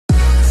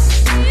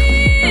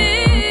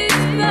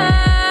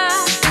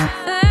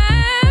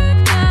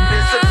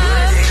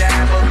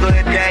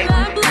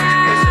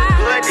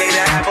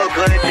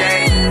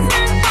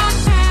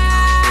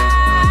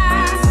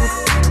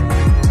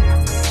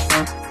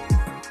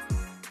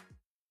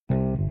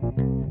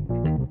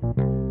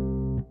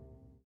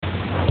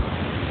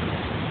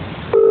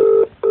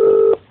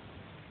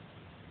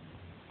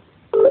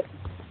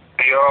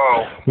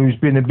Who's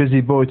been a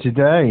busy boy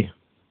today?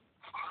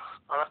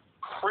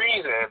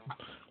 Freezing.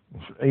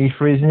 Are you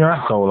freezing your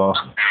asshole off?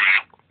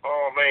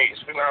 Oh, mate,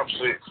 it's been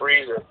absolute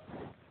freezing.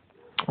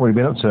 What have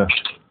you been up to?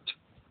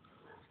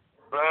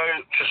 No,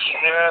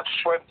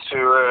 just went to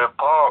a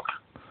park.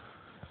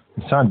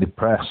 You sound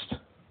depressed.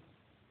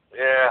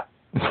 Yeah.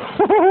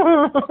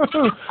 I'm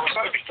so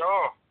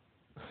bizarre.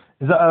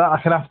 Is that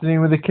like an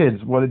afternoon with the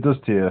kids? What it does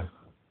to you?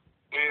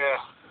 Yeah.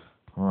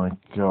 Oh my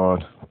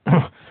god.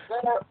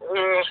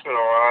 It's been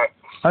alright.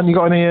 And you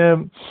got any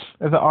of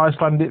the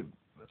Icelandic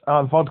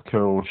vodka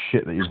or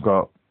shit that you've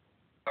got?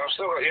 I've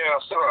still got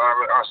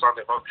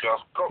Icelandic vodka.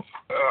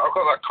 I've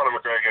got that Conor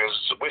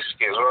McGregor's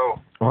whiskey as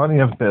well. Why don't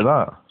you have a bit of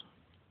that?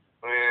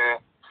 Yeah.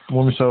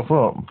 Warm yourself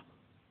up.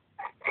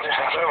 I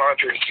don't like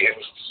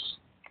drinking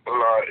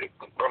like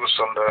on a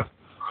Sunday.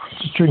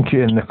 Just drink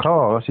it in the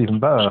car. That's even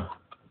better.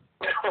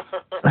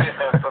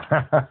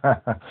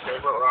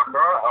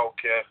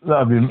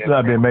 That'd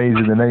be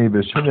amazing. The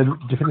neighbours. Do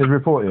you think they'd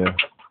report you?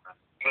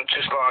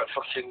 Just like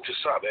fucking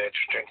just sat there,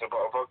 just drinking a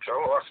bottle of vodka.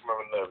 Oh, that's my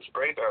nervous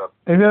breakdown.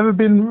 Have you ever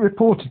been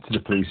reported to the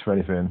police for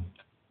anything?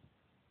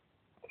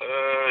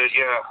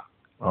 Yeah.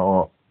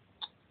 Oh.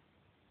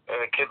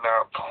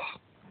 Kidnapped.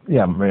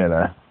 Yeah,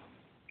 really.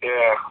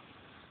 Yeah.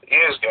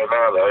 Years ago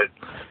now, though.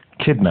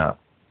 Kidnap?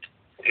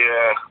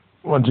 Yeah.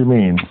 What do you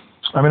mean?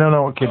 I mean, I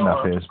know what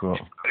kidnap is, but...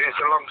 It's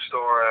a long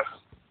story.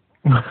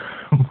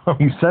 Well,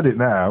 you said it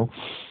now.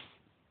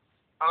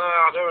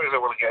 I don't really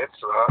want to get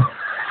into that.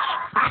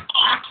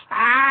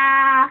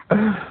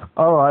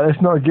 Alright,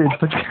 let's not get into... I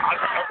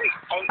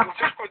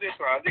just put it this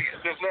way, I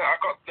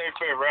got no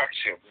further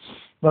reactions.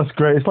 That's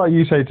great. It's like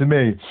you say to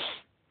me,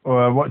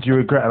 what do you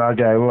regret? And I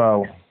go,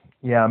 well,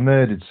 yeah, I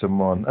murdered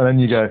someone. And then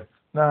you go,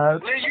 no.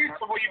 No, you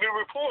for what you've been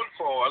reported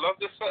for. And I've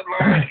just said,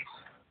 like...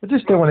 I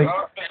just don't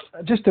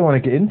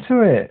want to get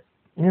into it,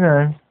 you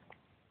know.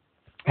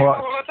 Yeah, well,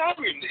 I don't.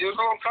 It was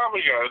a long time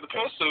ago. The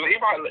person, he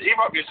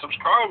might be a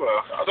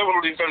subscriber. I don't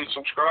want to lose any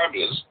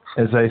subscribers.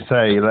 As they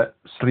say, let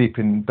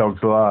sleeping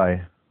dogs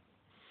lie.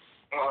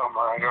 Oh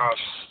my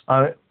gosh.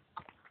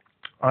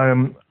 I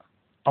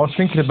was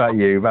thinking about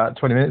you about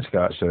 20 minutes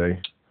ago, actually.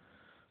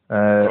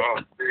 I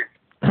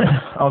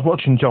was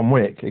watching John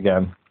Wick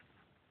again.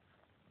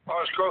 Oh,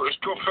 it's cool. It's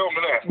a good film,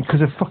 isn't it?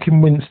 Because of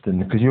fucking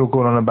Winston, because you're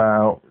going on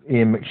about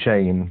Ian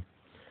McShane.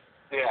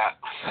 Yeah.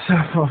 So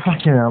I thought,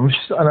 fucking hell,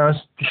 I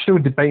was still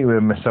debating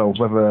with myself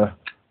whether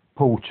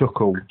Paul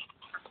Chuckle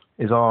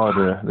is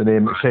harder than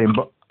Ian McShane,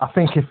 but I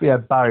think if he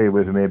had Barry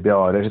with him, he'd be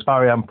harder. If it's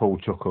Barry and Paul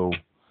Chuckle,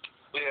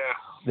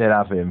 they'd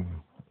have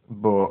him.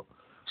 But,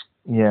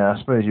 yeah, I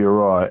suppose you're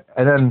right.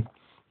 And then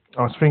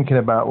I was thinking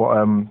about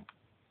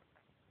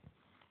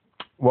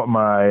what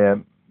my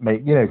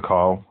mate, you know,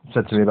 Carl,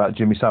 said to me about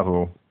Jimmy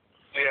Savile.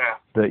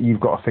 Yeah. That you've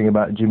got a thing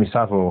about Jimmy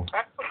Savile.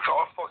 I've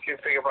got a fucking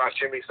thing about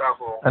Jimmy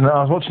Savile. And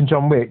I was watching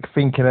John Wick,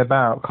 thinking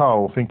about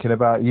Carl, thinking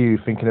about you,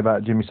 thinking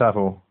about Jimmy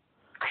Savile.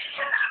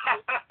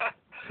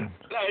 No,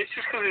 it's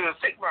just because he's a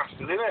sick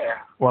bastard, isn't it?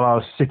 While I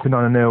was sipping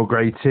on an Earl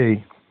Grey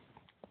tea.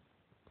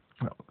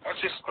 That's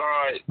just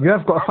like... You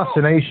have got a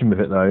fascination with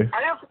it, though.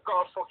 I have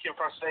got a fucking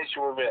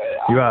fascination with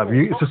it. You have.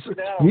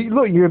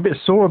 Look, you're a bit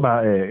sore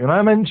about it. When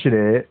I mention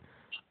it...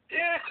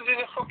 Yeah, because he's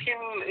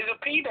a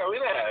pedo,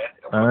 isn't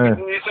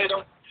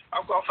it?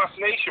 I've got a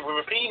fascination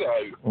with a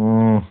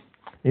pedo.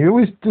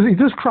 He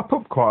does crop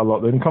up quite a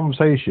lot, though, in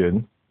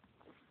conversation.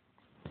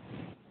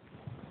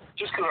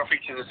 Just because I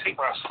think he's a sick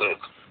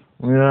bastard.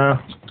 Yeah.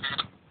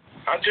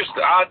 I just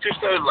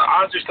don't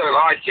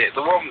like it.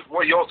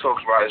 What you're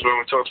talking about is when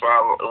we talked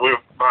about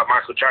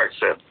Michael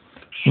Jackson.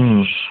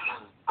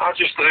 I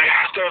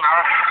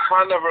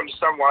never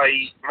understand why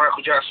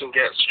Michael Jackson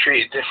gets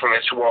treated differently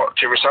to what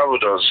Jimmy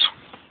Savile does.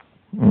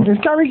 Is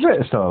Gary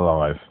Glitter still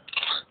alive?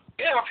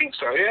 Yeah, I think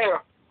so. Yeah.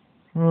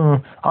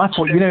 I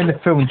thought, you know, in the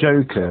film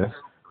Joker,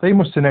 they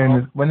must have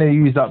known when they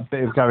used that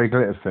bit of Gary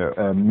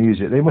Glitter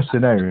music. They must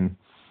have known.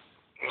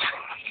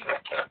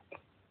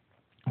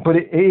 But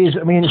it is.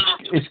 I mean,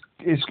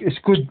 it's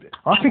good.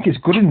 I think it's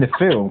good in the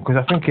film because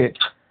I think it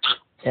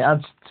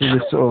adds to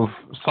the sort of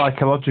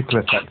psychological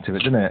effect of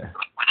it, doesn't it?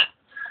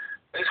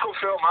 It's a good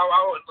film.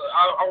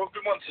 I would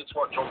be wanting to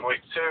watch John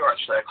Wick 2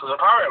 actually, because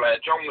apparently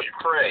John Wick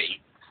 3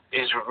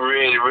 is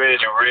really, really,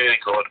 really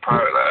good.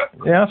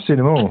 Apparently. Yeah, I've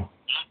seen them all.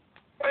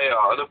 Yeah,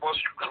 was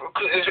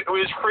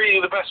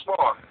 3 the best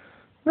one?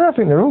 No, I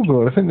think they're all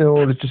good. I think they're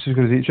all just as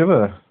good as each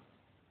other.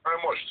 I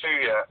haven't watched 2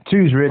 yet.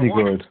 2's really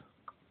good.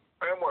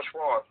 I haven't watched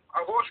 1.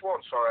 I've watched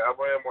 1, sorry. I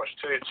haven't watched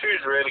 2.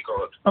 2's really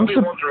good. I'm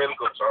 1's really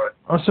good, sorry.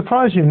 I'm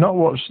surprised you've not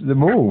watched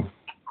them all.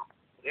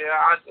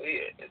 Yeah,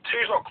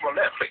 2's not come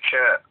on Netflix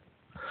yet.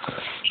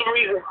 For some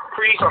reason,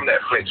 3's on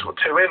Netflix, but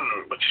 2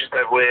 isn't, which is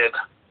dead weird.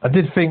 I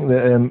did think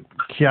that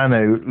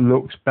Keanu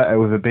looks better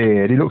with a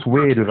beard. He looks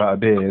weird without a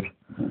beard.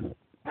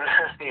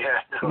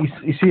 Yeah.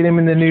 You seen him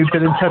in the new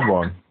Bill and Ted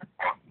one?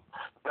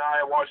 No, I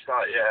haven't watched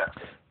that yet.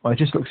 Well, it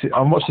just looks.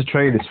 I watched the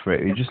trailers for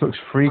it. He just looks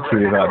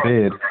freaky without a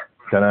beard.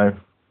 Don't know.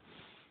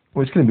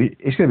 Well, it's gonna be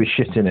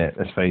shit in it.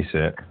 Let's face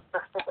it.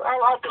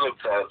 I like Bill and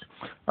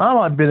Ted. I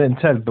like Bill and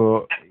Ted,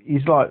 but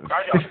he's like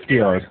 50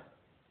 odd.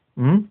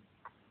 Hmm?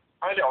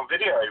 I had it on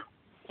video.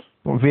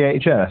 What,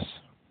 VHS?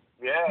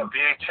 Yeah,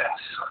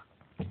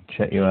 VHS.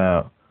 Check you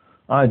out.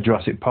 I had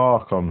Jurassic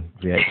Park on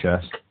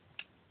VHS.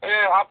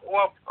 Yeah,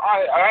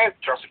 I had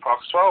Jurassic Park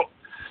as well.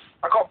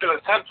 I got Bill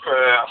and Ted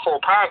for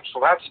 £4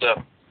 from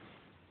Asda.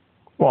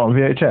 What, on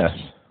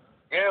VHS?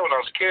 Yeah, when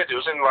I was a kid, it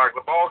was in like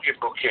the bargain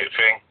bucket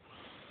thing.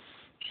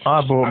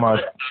 I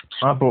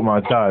bought my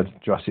dad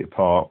Jurassic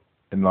Park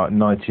in like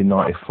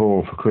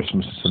 1994 for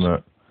Christmas or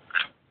something,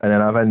 and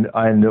then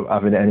I ended up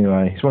having it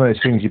anyway. It's one of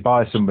those things you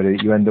buy somebody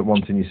that you end up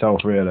wanting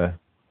yourself, really.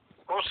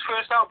 What was the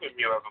first album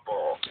you ever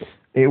bought?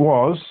 It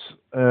was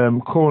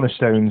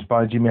Cornerstones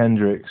by Jimi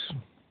Hendrix.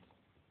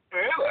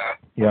 Really?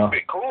 Yeah. That's a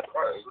bit cool,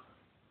 right?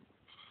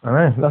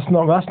 I know, that's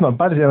not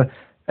bad, is it?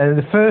 And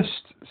the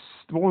first,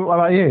 what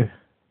about you?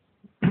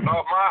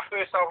 My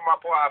first album I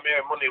bought out of my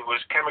own money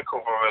was Chemical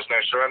Brothers, No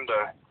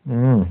Surrender.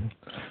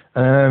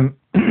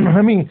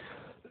 I mean,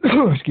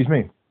 excuse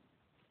me,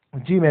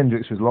 Jimi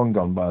Hendrix was long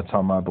gone by the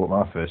time I bought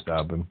my first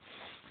album.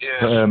 Yeah.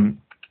 But,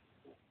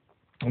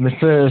 and the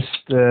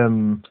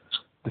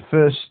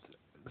first,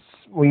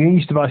 well, you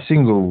used to buy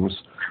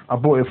singles. I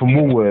bought it from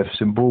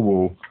Woolworths in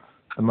Bulwell,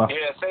 and my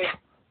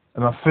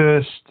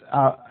first,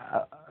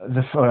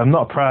 I'm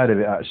not proud of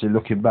it actually,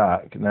 looking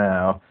back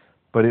now,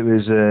 but it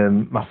was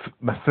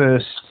my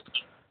first.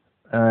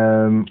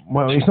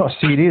 Well, it's not a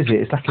CD, is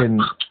it? It's like a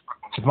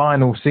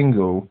vinyl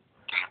single.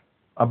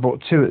 I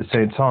bought two at the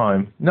same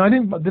time. No, I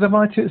didn't. Did I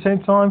buy two at the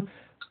same time?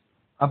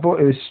 I bought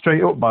it was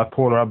Straight Up by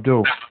Paula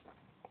Abdul.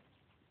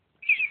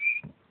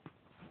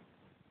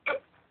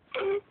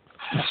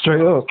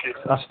 Straight up,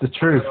 that's the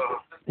truth.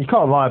 You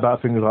can't lie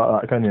about things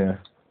like that, can you? No,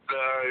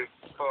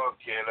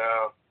 fucking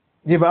hell.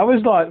 Yeah, but I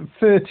was like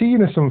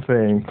 13 or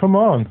something. Come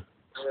on.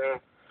 Yeah.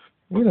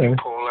 You know.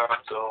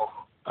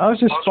 I was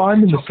just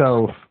finding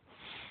myself.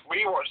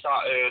 We watched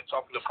that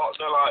Top of the Pops,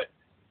 like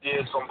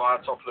years gone by,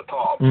 Top of the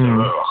Pops. I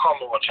can't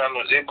remember what channel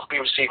it was. It was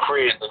BBC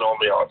Three is the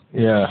normally on.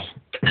 Yeah.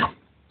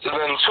 So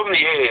then some of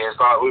the years,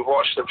 like we've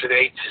watched them for the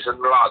 80s, and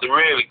like they're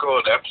really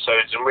good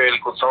episodes and really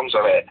good songs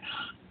on it.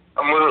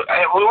 And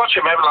we watch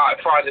them every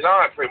like Friday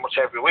night, pretty much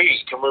every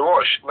week. And we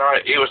watched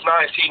it was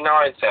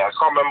 1990. I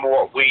can't remember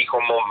what week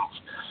or month.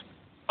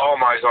 Oh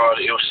my god,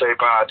 it was so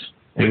bad.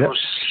 It was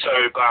so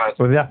bad.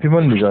 Were the Happy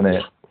Mondays on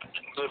it?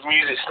 The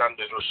music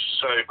standard was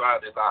so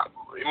bad in that.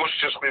 It must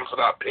have just been for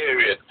that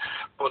period.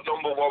 But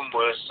number one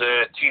was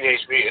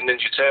Teenage Mutant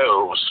Ninja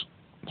Turtles.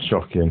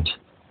 Shocking.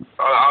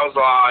 I was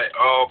like,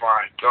 oh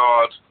my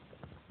god.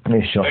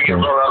 It's shocking.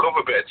 I love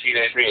a bit of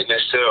Teenage Mutant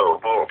Ninja Turtles,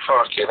 but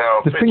fucking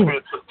hell.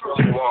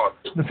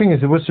 The thing is,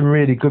 there was some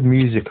really good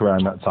music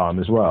around that time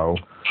as well.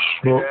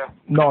 But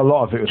not a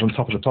lot of it was on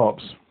Top of the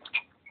Pops.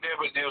 Yeah,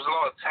 but there was a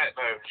lot of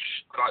techno,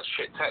 like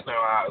shit techno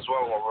out as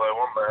well,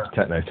 wasn't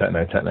there?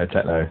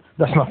 Techno.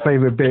 That's my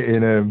favourite bit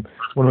in,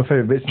 one of my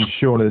favourite bits in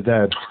Shaun of the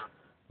Dead,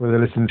 where they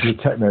listen to the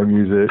techno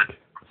music.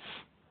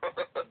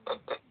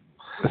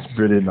 That's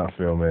brilliant, that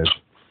film is.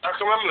 I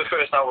can remember the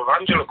first album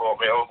Angela bought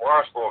me, or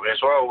wife bought me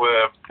as well,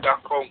 with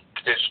Daft Punk,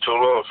 Digital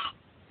Love.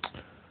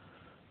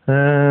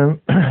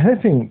 I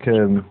think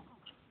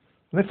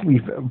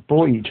we've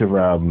bought each other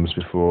albums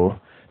before.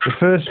 The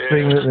first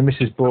thing that the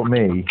missus bought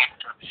me,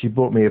 she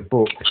bought me a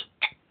book.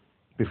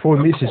 Before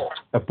the missus,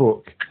 a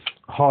book,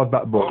 a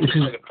hardback book.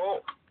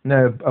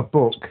 A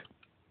book.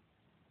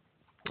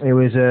 It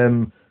was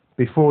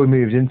before we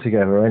moved in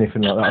together or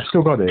anything like that. I've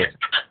still got it,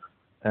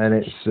 and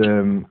it's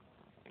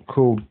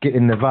called Get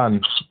in the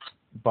Van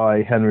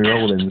by Henry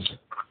Rollins,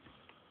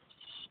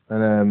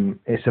 and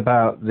it's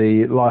about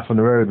the life on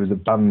the road with the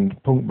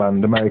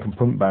American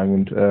punk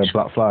band,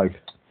 Black Flag.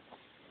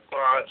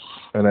 Right.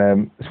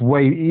 And this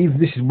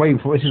is way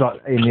before. This is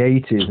like in the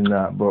 80s and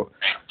that, but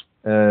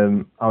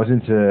I was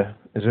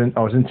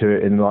into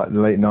it in like the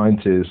late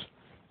 90s,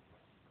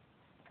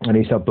 and I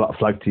used to have Black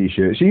Flag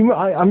t-shirts. So you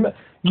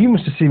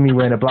must have seen me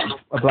wearing a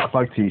Black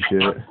Flag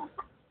t-shirt.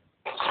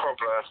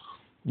 Probably.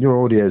 Your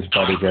audio's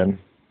bad again.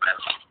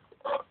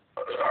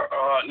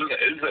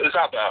 Is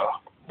that better?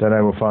 Don't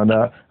know, we'll find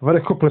out. I've had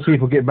a couple of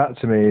people get back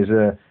to me as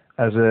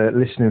a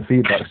listening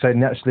feedback, saying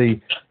they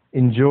actually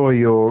enjoy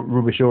your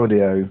rubbish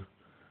audio,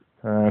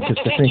 because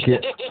I think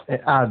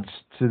it adds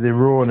to the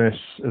rawness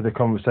of the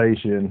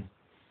conversation.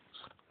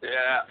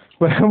 Yeah.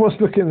 But I was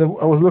looking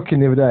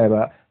the other day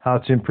about how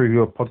to improve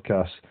your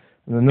podcast,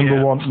 and the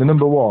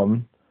number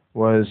one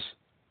was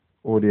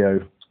audio,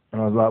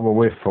 and I was like, well,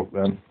 we're fucked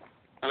then.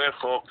 We're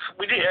fucked.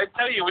 I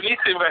tell you, we need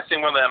to invest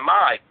in one of their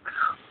mics.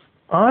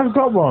 I've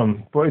got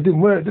one, but it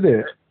didn't work, did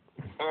it?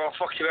 Oh,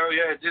 fucking hell,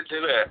 yeah, it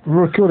did it? We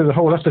recorded the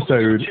whole episode.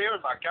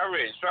 Cheering my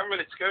garage. I'm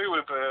ready to go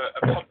with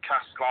a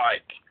podcast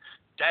like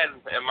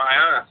Den in my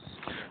ass.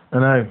 I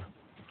know.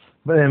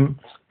 But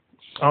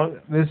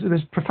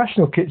there's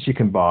professional kits you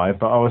can buy,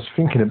 but I was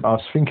thinking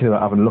about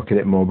having a look at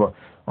it more, but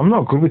I'm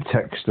not good with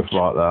tech stuff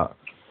like that.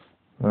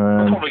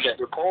 I'll probably get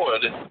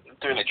reported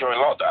doing it during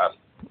lockdown.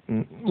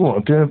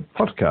 What, doing a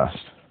podcast?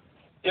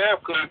 Yeah,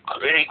 because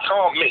you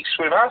can't mix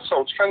with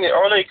assholes, can you?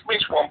 Oh, no, you can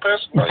mix with one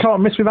person. You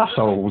can't mix with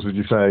assholes, would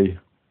you say?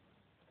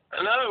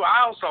 No,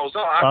 assholes,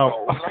 not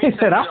assholes. Oh, you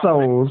said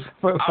assholes.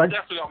 I'm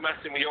definitely not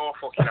messing with your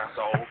fucking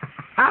asshole.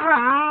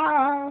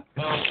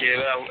 Okay,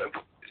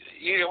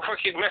 you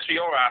fucking mess with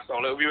your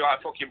asshole, it'll be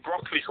like fucking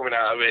broccoli coming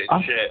out of it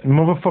and shit.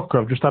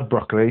 Motherfucker, I've just had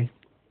broccoli.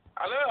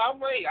 I know, I'll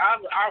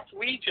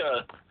feed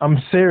you. I'm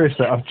serious,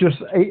 though. I've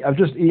just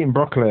eaten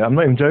broccoli. I'm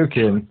not even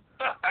joking.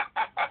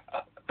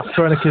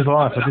 Throwing a kid's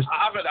life. I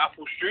have an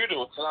apple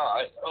strudel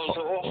tonight. It was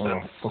awesome. Oh,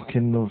 I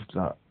fucking loved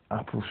that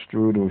apple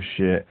strudel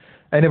shit.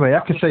 Anyway, I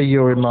could say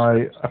you're in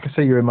my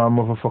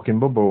motherfucking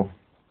bubble.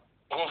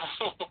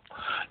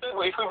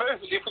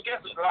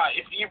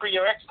 If you bring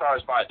your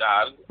exercise bike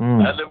down,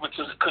 and then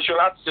because you'll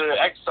have to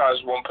exercise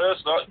with one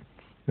person, right?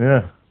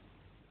 Yeah.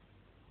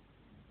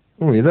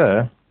 Oh, you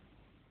there?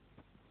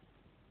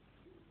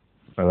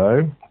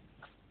 Hello?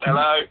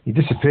 Hello? You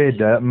disappeared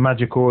there.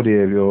 Magic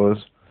audio of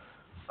yours.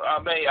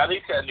 Mate, I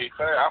need to get a new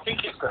phone. I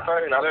think it's the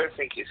phone. I don't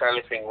think it's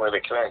anything with the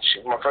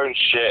connection. My phone's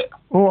shit.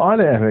 Oh, I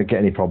don't ever get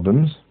any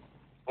problems.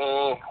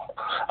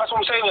 That's what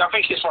I'm saying. I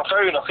think it's my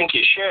phone. I think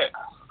it's shit.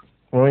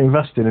 Well,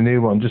 invest in a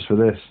new one just for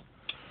this.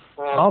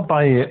 I'll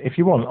buy you, if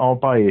you want, I'll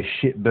buy you a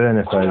shit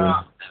burner phone.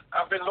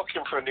 I've been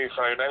looking for a new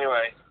phone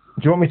anyway.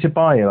 Do you want me to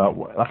buy you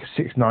like a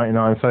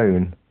 $6.99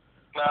 phone?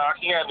 No, I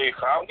can get a new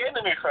phone. I'm getting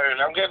a new phone.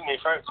 I'm getting a new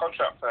phone,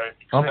 contract phone.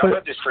 I've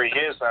had this for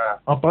years now.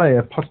 I'll buy you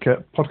a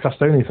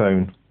podcast only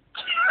phone.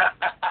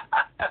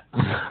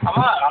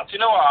 Do you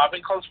know what? I've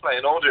been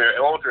contemplating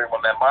ordering one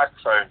of their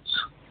microphones.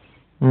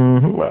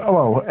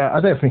 Well,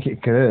 I don't think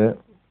it could hurt.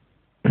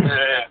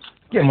 Yeah.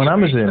 Get them on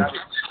Amazon.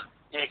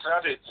 Yeah, you can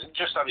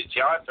just add it to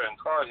your iPhone,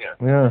 can't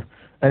you? Yeah.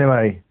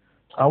 Anyway,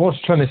 I was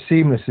trying to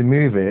seamlessly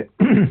move it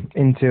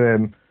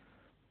into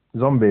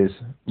Zombies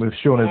with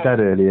Shaun of the Dead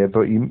earlier,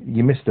 but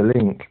you missed the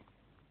link.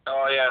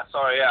 Oh, yeah,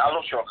 sorry, yeah, I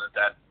love Shaun of the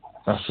Dead.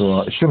 That's all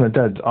right. Shaun of the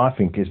Dead, I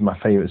think, is my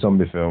favourite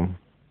zombie film.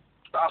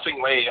 I think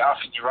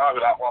you're right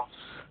with that one.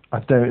 I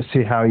don't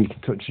see how you can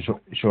touch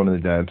Shaun of the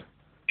Dead.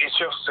 It's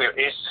just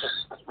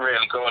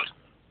really good.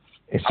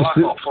 It's I like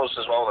Hot Fuzz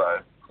as well,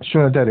 though.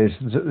 Shaun of the Dead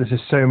there's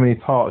just so many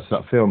parts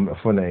of that film that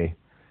are funny.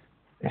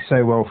 It's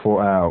so well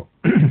thought out.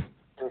 It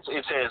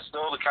is.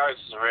 All the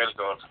characters are really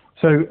good.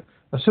 So,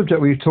 a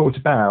subject we've talked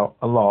about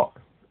a lot.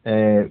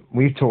 Over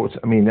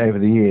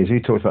the years,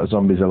 we've talked about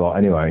zombies a lot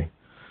anyway.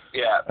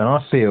 Yeah. And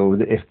I feel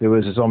that if there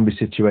was a zombie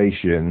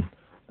situation,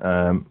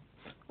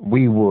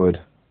 we would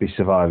be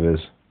survivors.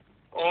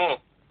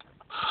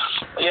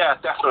 Yeah,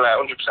 definitely,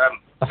 100%.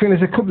 I think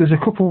there's a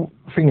couple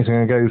things I'm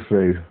going to go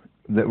through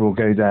that will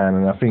go down,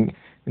 and I think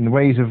in the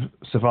ways of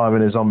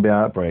surviving a zombie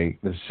outbreak,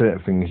 there's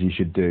certain things you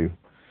should do.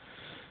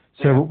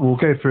 So we'll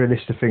go through a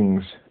list of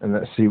things and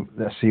let's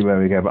see where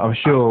we go. But I'm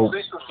sure. I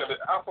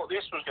thought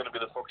this was going to be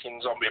the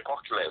fucking zombie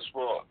apocalypse,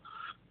 but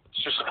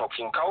it's just a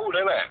fucking cold,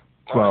 isn't it?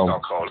 Well, it's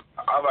not cold.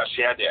 I've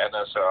actually had it,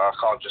 so I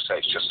can't just say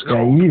it's just a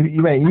cold.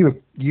 Yeah,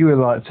 you were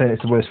like saying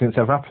it's the worst thing that's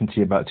ever happened to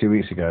you about 2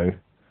 weeks ago.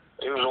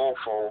 It was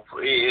awful.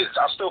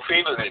 I'm still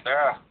feeling it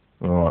now.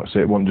 All right, so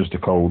it wasn't just a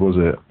cold, was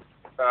it?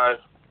 No.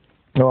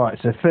 All right,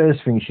 so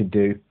first thing you should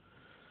do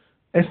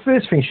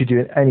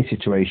in any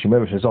situation,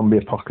 whether it's a zombie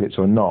apocalypse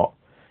or not,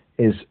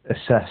 is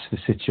assess the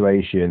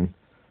situation.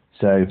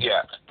 So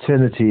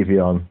turn the TV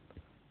on,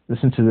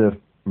 listen to the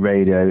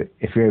radio.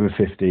 If you're over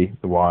 50,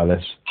 the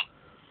wireless.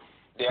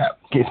 Yeah.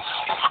 Get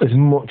as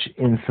much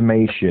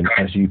information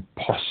as you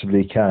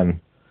possibly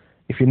can.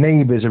 If your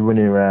neighbours are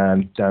running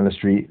around down the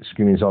street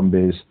screaming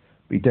zombies,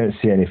 but you don't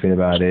see anything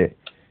about it,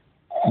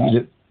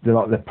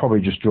 they're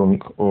probably just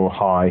drunk or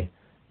high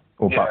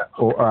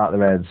or out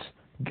their heads.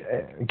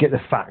 Get the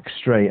facts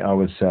straight, I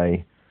would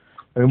say.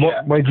 I mean,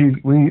 where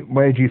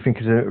do you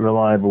think is a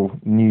reliable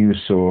news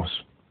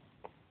source?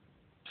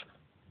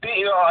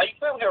 You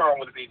can't go wrong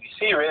with the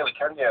BBC, really,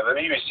 can you? The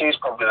BBC is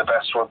probably the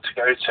best one to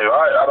go to.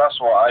 That's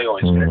what I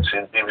always go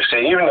to, the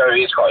BBC. Even though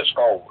it's got its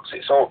faults,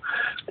 it's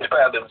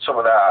better than some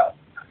of that.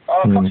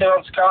 Fucking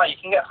on Sky, you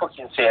can get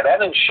fucking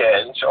CNN and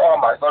shit, and oh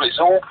my god, it's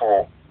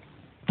awful.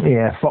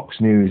 Yeah, Fox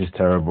News is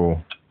terrible.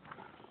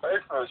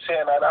 Both of them,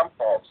 CNN and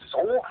Fox, it's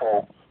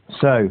awful.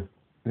 So,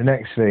 the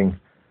next thing,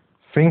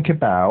 think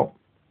about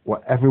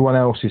what everyone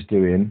else is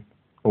doing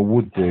or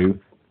would do,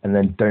 and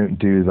then don't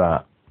do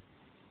that.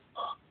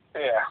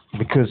 Yeah.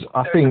 Because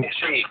I don't think... be a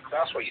sheep,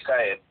 that's what you're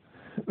saying.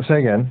 Say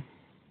again?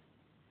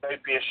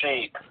 Don't be a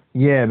sheep.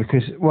 Yeah,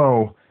 because,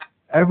 well,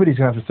 everybody's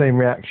going to have the same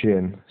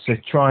reaction, so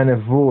try and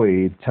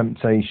avoid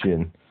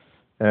temptation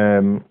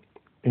and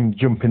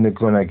jumping the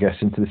gun, I guess,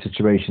 into the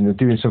situation and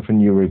doing something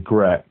you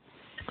regret.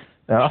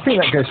 I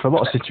think that goes for a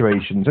lot of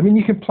situations. I mean,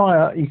 you can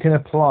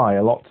apply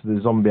a lot to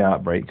the zombie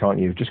outbreak, can't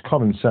you? Just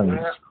common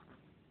sense.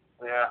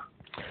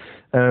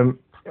 Yeah.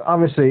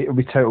 Obviously, it'll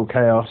be total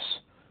chaos.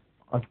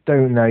 I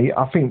don't know.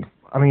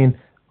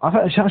 I've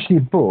actually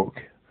a book.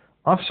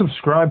 I've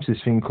subscribed to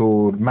this thing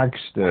called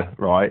Magster,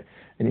 right?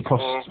 And it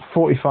costs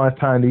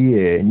 £45 a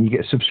year, and you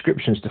get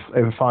subscriptions to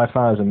over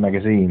 5,000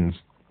 magazines.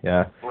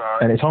 Yeah. Right.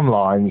 And it's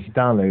online. You can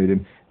download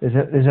them.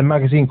 There's a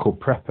magazine called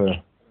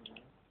Prepper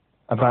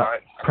about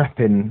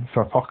prepping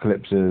for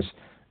apocalypses,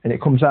 and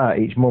it comes out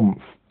each month.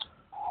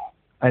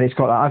 And it's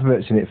got like,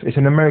 adverts in it. It's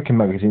an American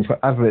magazine. It's got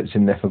adverts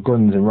in there for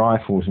guns and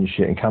rifles and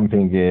shit and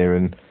camping gear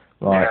and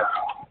like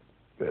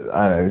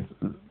I don't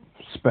know,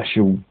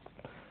 special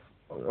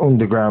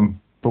underground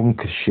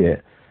bunker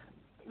shit.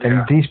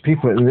 And these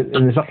people, and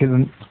there's like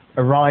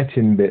a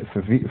writing bit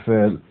for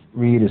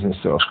readers and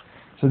stuff.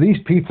 So these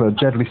people are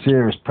deadly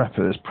serious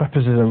preppers.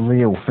 Preppers is a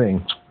real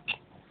thing.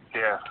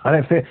 Yeah. I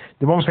don't think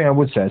the one thing I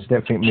would say is I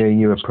don't think me and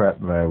you are prep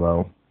very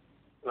well.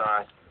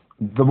 Right.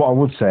 What I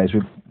would say is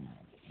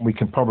we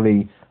can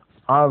probably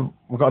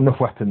we've got enough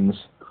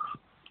weapons.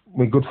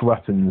 We're good for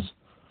weapons.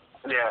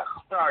 Yeah,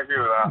 I agree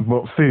with that.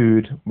 But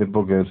food, we're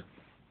buggered.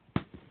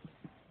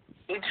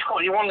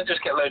 You want to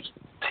just get loads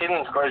of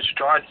tins, loads of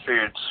dried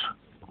foods.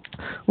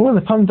 Well,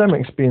 the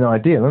pandemic's been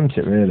ideal, hasn't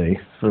it, really,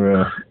 for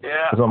a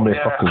zombie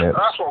apocalypse?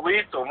 That's what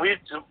we've done.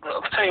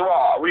 I'll tell you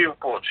what, we've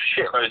bought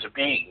shitloads of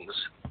beans.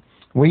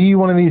 Were you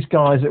one of these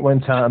guys that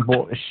went out and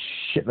bought a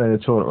shitload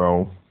of toilet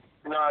roll?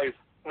 No,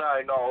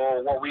 not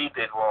all. What we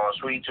did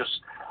was we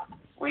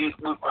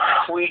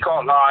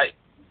got like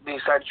the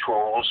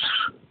essentials.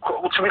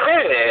 To be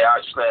fair,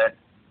 actually,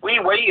 we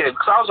waited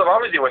because I was on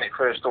holiday when it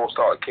first all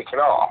started kicking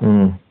off.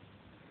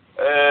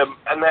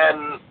 And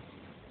then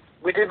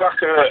we did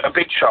like a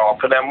big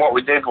shop, and then what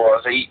we did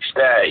was each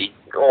day,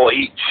 or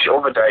each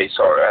other day,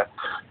 sorry,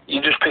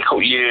 you just pick up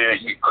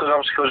because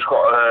obviously we've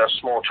got a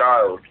small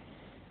child,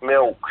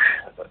 milk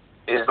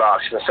is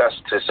like a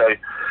necessity, so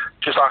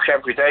just like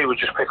every day we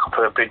just pick up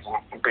a big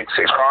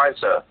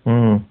 6-pinter.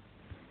 And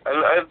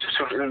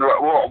just,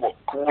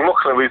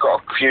 luckily we've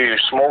got a few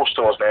small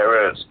stores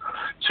near us,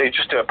 so you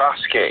just do a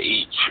basket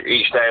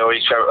each day or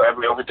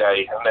every other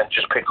day, and then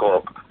just pick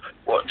up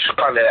just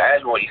plan it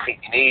ahead what you think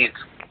you need.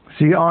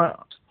 See, I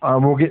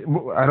don't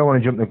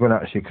want to jump the gun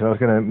actually, because I was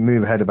going to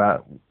move ahead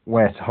about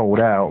where to hold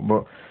out,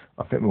 but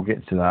I think we'll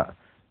get to that.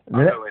 I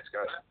know where to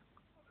go.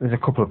 There's a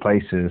couple of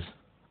places.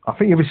 I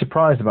think you'll be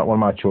surprised about one of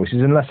my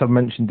choices, unless I've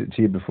mentioned it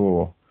to you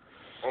before.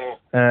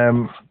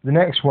 The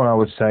next one I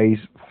would say is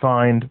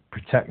find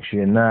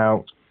protection.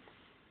 Now,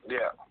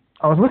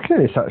 I was looking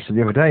at this actually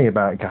the other day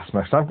about gas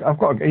masks.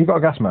 You got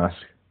a gas mask?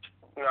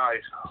 No.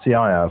 See,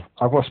 I have.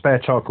 I've got spare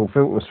charcoal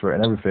filters for it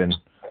and everything.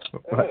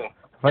 I've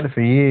had it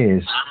for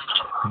years.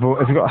 But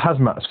have you got a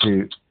hazmat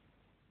suit?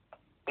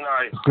 No.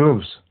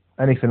 Gloves?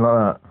 Anything like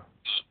that?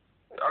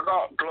 I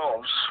got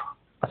gloves.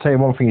 I'll tell you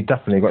one thing you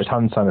definitely got is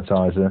hand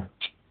sanitizer.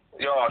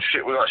 Yeah,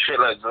 shit, we got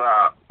shitloads of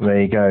that.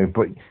 There you go.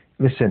 But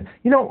listen,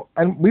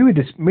 and me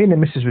and the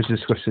missus was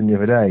discussing the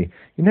other day,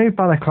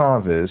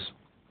 balaclavas?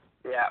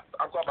 Yeah,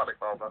 I've got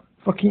balaclava.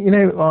 Fucking,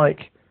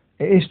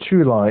 it is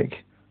true,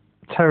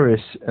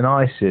 terrorists and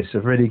ISIS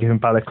have really given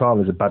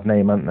balaclavas a bad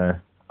name, haven't they?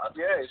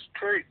 Yeah, it's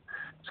true.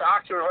 So I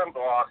can remember,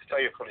 I can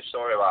tell you a funny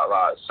story about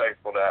that. It's so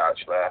funny,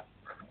 actually.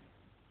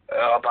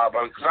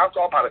 Because I've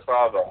got a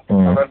balaclava.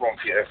 I've had one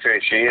for a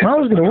few years. I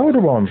was going to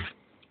order one.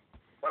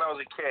 When I was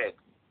a kid,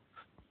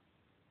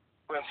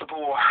 went to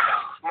Bull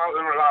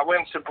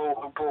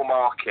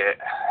Market,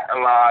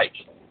 and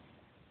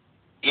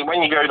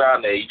when you go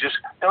down there,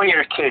 when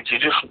you're a kid, you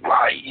just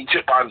buy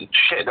shit,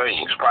 don't you?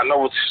 You just buy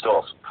novelty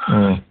stuff.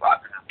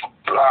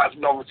 Like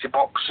novelty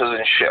boxes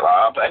and shit like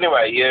that. But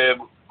anyway,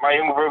 my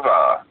younger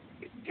brother,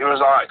 he was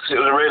because it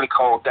was a really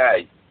cold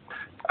day,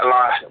 and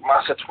I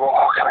said to him,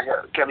 can I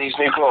get these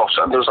new gloves?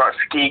 And there was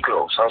ski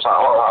gloves. I was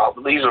like,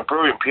 these are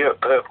brilliant,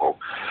 purple.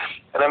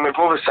 And then my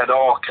brother said,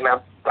 can I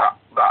have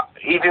that?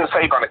 He didn't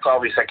say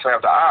balaclava, he said, can I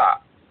have that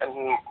hat? And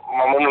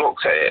my mum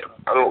looked at it,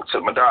 I looked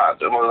at my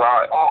dad, and was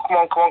like,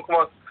 come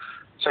on.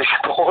 So she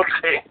bought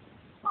it.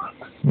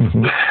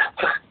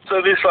 So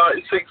this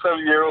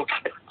 6-7-year-old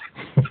kid.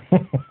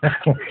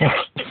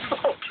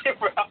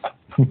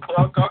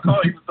 I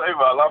can't even say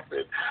about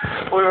laughing.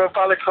 We were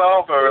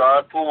balaclava,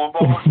 right? Paul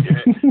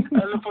Market.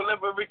 And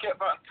when we get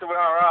back to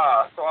our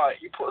house,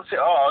 he puts it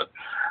on,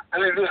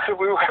 and then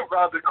we went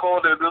round the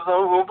corner, and there's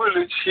a woman,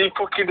 and she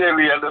fucking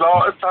nearly had an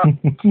heart attack.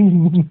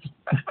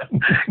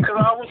 Because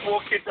I was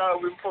walking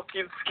down with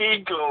fucking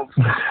ski gloves,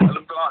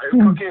 and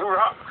fucking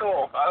wrapped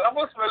up. I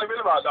must have only been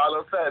about 9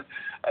 or 10.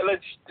 And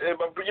then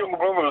my younger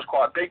brother was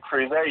quite big for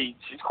his age.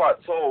 He's quite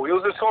tall. He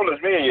was as tall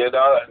as me, and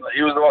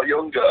he was a lot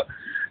younger.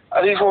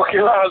 And he's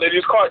walking around, and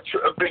he's quite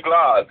a big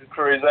lad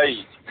for his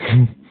age.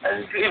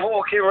 And he's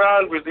walking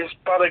around with this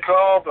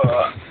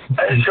balaclava.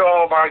 And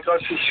oh my God,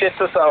 she shit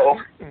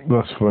herself.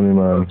 That's funny,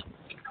 man.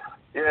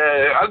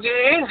 Yeah, it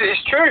is.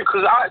 It's true,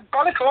 because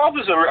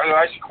balaclavas are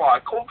actually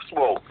quite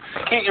comfortable.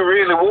 Keep you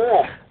really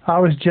warm. I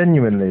was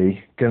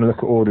genuinely going to look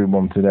at ordering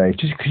one today,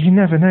 just because you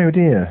never know,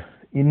 do you?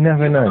 You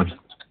never know.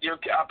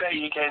 I bet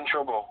you get in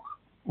trouble.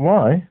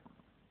 Why?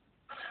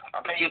 I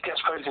bet you get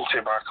spoken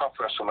to by a cop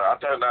or something. I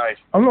don't know.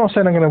 I'm not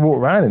saying I'm going to walk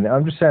around in it.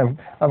 I'm just saying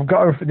I've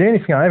got the only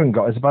thing I haven't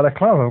got is a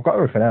balaclava. I've got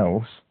everything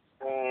else.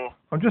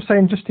 I'm just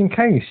saying, just in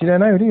case. You don't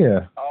know, do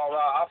you? Oh,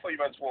 right. I thought you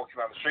meant to walk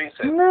around the streets.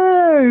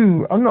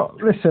 No, I'm not.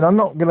 Listen, I'm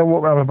not going to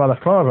walk around with a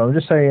balaclava. I'm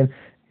just saying,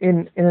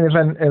 in an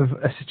event of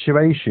a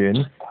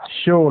situation,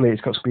 surely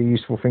it's got to be a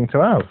useful thing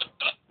to have.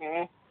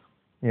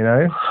 You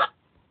know?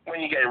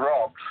 getting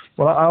robbed.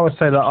 Well, I would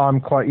say that I'm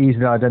quite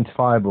easily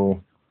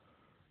identifiable.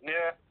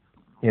 Yeah.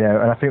 You know,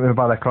 and I think with a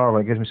balaclava,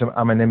 it gives me some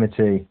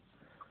anonymity,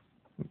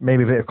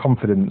 maybe a bit of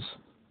confidence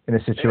in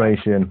a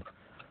situation.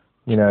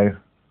 You know,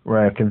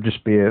 where I can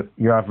just be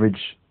your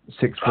average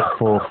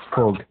 6'4"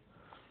 thug.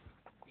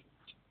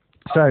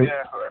 So,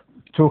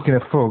 talking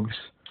of thugs,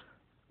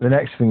 the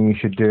next thing you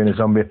should do in a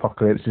zombie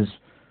apocalypse is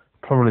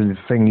probably the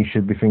thing you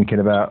should be thinking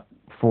about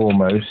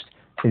foremost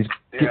is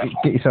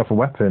get yourself a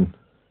weapon.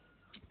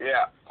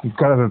 Yeah. You've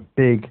got to have a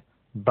big,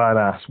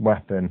 badass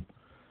weapon.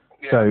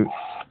 Yeah. So,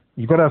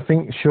 you've got to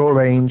think short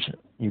range,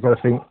 you've got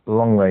to think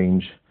long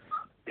range.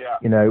 Yeah.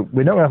 You know,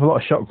 we're not going to have a lot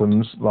of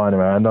shotguns lying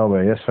around, are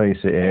we? Let's face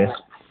it here.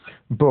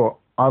 But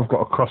I've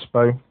got a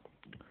crossbow.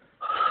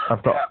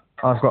 I've got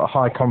a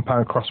high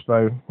compound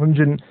crossbow.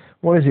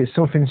 What is it?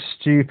 Something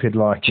stupid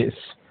like it's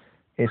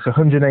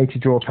 180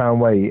 draw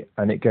pound weight,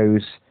 and it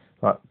goes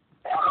like.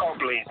 I can't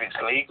believe it's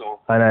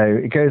legal. I know,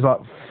 it goes like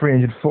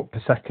 300 foot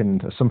per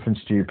second or something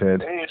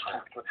stupid.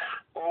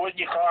 Well, when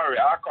you fire it,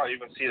 I can't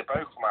even see the bow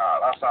come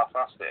out. That's how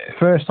fast it is.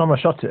 First time I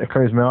shot it, I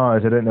closed my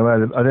eyes. I didn't know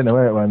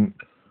where it went.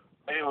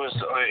 I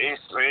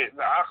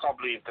can't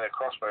believe the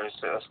crossbows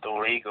are still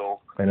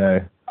legal. I know.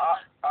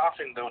 I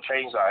think they'll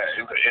change that. I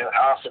think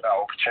that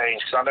will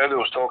change, because I know there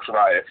was talks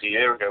about it a few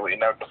years ago, but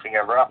nothing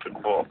ever happened.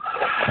 But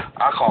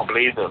I can't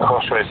believe that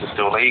crossbows are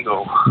still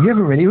legal. You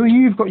haven't really. Well,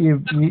 you've got your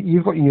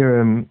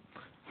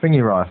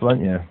thingy rifle,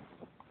 haven't you?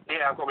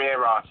 Yeah, I've got my air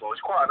rifle.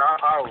 It's quite a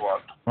high-powered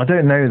one. I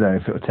don't know though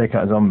if it would take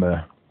out a zombie.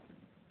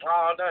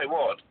 Oh no, it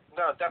would.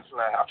 No,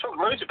 definitely. I've took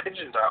loads of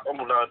pigeons out. Oh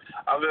no,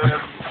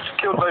 I've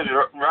killed loads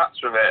of rats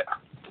with it.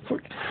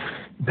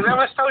 Did I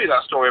ever tell you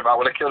that story about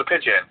when I killed a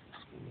pigeon?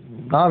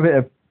 I've hit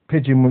a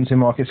pigeon once in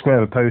Market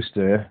Square with a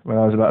poster when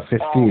I was about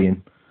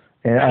 15.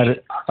 I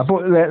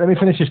bought. Let me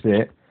finish this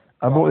bit.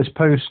 I bought this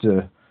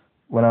poster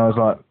when I was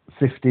like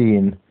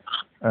 15,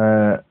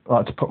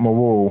 like to put on my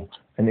wall,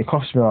 and it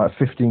cost me like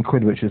 15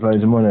 quid, which is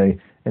loads of money.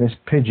 And this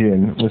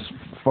pigeon was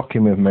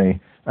fucking with me,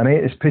 and I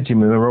hit this pigeon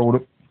with a rolled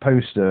up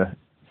poster,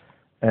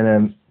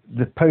 and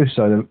the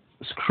poster, the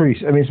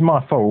crease. I mean, it's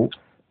my fault.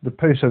 The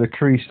poster, the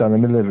crease down the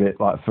middle of it,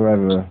 like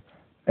forever.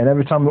 And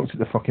every time I looked at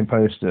the fucking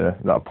poster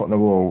that I put on the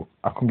wall,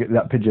 I couldn't get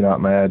that pigeon out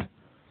of my head.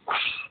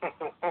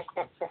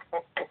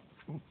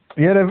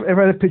 You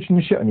ever had a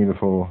pigeon shit on you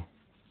before?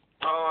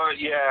 Oh,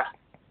 yeah.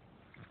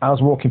 I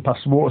was walking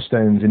past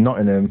Waterstones in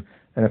Nottingham,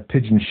 and a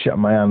pigeon shit on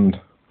my hand.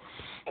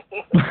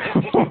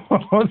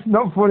 It's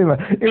not funny,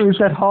 man. It was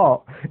dead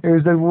hot. It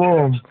was dead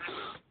warm.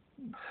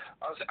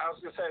 I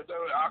was going to say,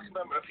 I can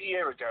remember a few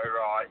years ago,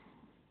 right?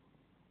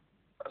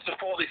 I just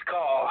bought this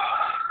car.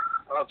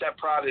 I was dead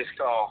proud of this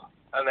car.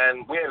 And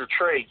then we had a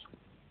tree.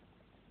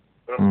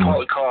 We had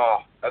a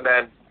car. And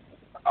then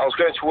I was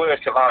going to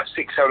work at like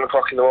 6, 7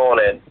 o'clock in the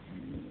morning.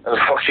 And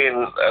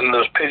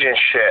there was pigeon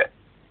shit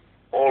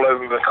all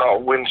over the car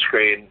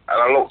windscreen. And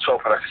I looked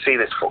up and I could see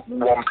this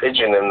one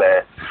pigeon in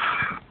there.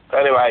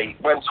 Anyway,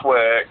 went to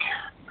work.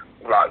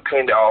 Like,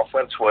 cleaned it off,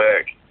 went to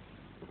work.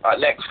 Like,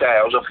 next day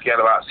I was up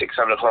again about 6,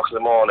 7 o'clock in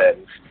the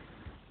morning.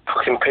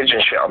 Fucking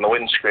pigeon shit on the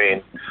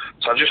windscreen.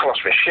 So I just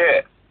lost my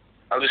shit.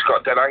 I just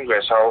got dead angry,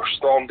 so I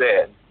stormed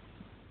in,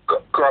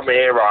 grabbed my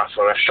air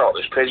rifle, and I shot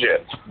this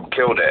pigeon,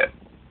 killed it.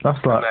 That's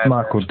like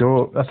Michael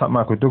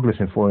Douglas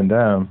in Falling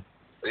Down.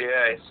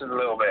 Yeah, it's a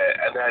little bit.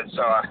 And then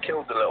so I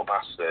killed the little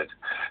bastard,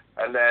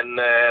 and then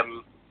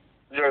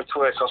drove to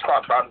work. So I was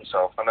quite proud of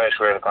myself. I know it's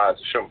really bad,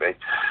 it shouldn't be,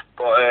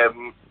 but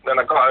then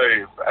I got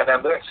home, and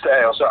then the next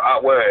day I was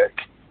at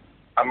work,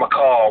 and my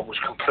car was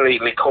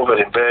completely covered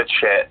in bird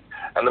shit.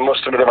 And there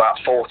must have been about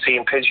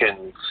 14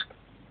 pigeons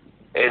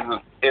in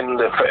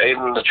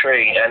the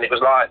tree, and it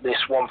was like this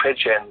one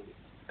pigeon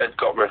had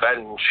got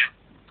revenge.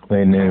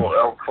 They knew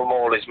from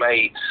all his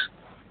mates.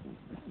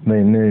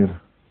 They knew.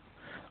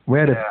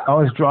 I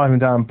was driving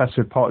down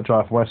Bestwood Park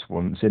Drive West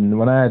once, and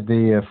when I had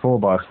the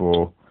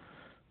 4x4,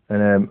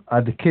 and I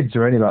had the kids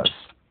were only like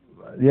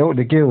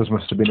the girls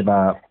must have been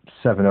about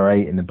 7 or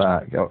 8 in the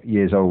back,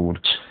 years old,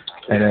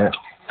 and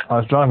I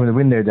was driving the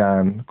window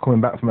down,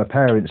 coming back from my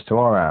parents to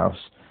our house.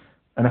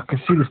 And I could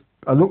see this.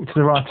 I looked to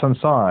the right-hand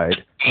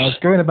side. And I was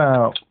going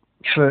about.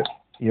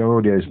 Your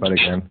audio's bad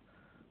again.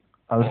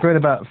 I was going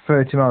about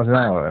 30 miles an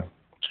hour.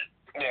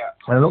 Yeah.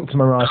 And I looked to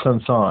my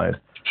right-hand side,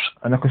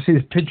 and I could see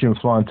this pigeon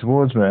flying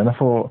towards me. And I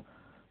thought,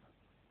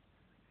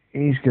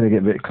 he's going to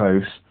get a bit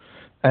close.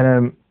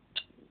 And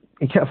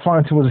he kept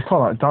flying towards the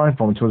car, like dive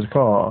bomb towards the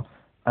car.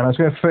 And I was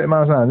going 30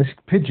 miles an hour. And this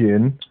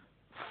pigeon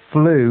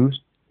flew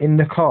in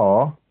the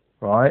car,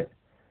 right,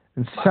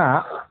 and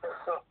sat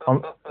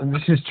on. And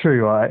this is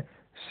true, right?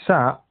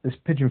 This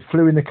pigeon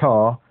flew in the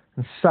car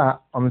and sat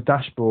on the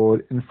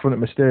dashboard in front of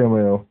my steering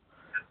wheel.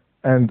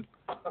 And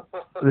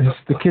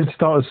the kids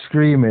started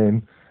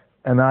screaming,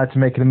 and I had to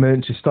make an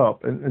emergency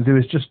stop. And there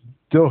was just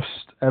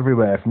dust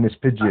everywhere from this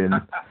pigeon.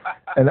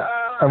 And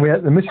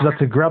the missus had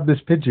to grab this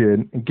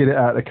pigeon and get it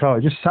out of the car.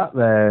 It just sat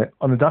there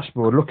on the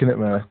dashboard looking at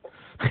me.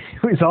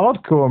 It was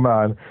hardcore,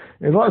 man.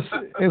 It was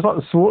like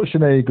the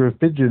Schwarzenegger of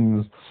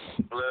pigeons.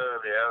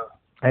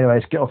 Yeah. Anyway,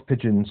 let's get off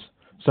pigeons.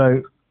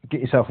 So,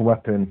 get yourself a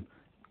weapon.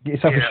 Get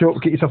yourself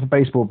get yourself a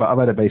baseball bat. I've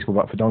had a baseball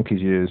bat for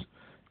donkey's years.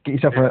 Get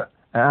yourself an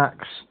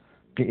axe.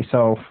 Get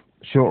yourself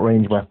a short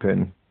range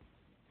weapon.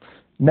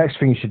 Next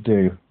thing you should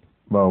do,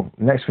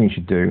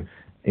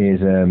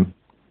 is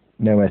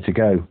know where to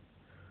go,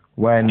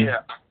 when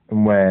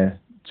and where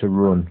to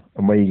run,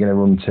 and where you're going to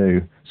run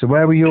to. So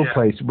where were your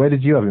place? Where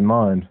did you have in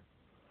mind?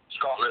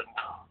 Scotland.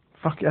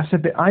 Fuck it, that's a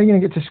bit. How are you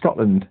going to get to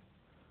Scotland?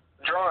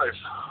 Drive.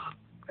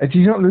 Did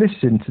you not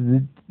listen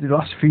to the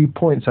last few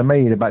points I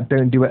made about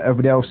don't do what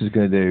everybody else is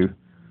going to do?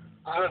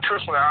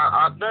 Trust me,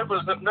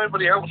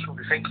 nobody else will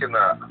be thinking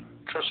that.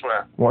 Trust me.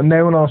 What,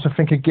 no one else will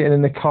think of getting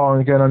in the car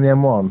and going on the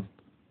M1?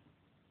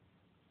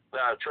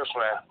 No, trust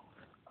me.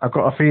 I've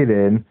got a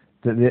feeling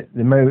that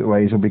the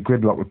motorways will be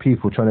gridlocked with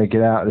people trying to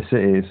get out of the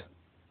cities.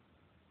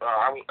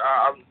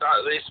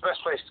 It's the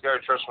best place to go,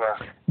 trust me.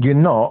 You're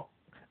not?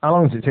 How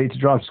long does it take to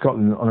drive to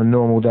Scotland on a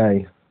normal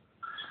day?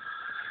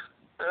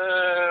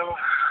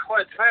 Well,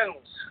 it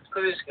depends.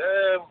 Because it's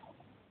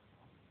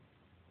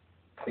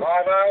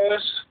 5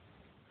 hours.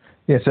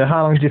 Yeah, so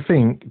how long do you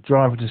think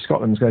driving to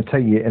Scotland is going to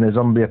take you in a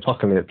zombie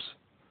apocalypse?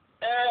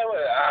 Yeah,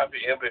 well,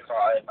 it'll be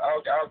fine.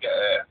 I'll get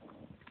there.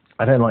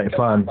 I don't like your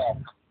plan.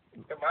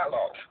 Get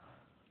Matlock.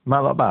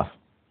 Matlock Bath?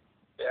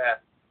 Yeah.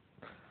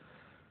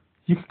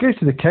 You could go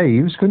to the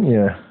caves, couldn't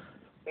you?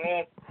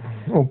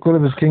 Or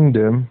Gulliver's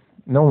Kingdom.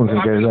 No one's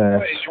going to go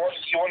there. You want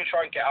to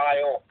try and get high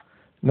up.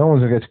 No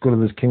one's going to go to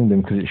Gulliver's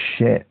Kingdom because it's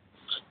shit.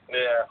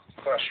 Yeah,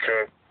 that's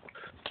true.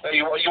 No,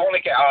 you want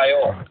to get high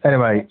up.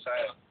 Anyway,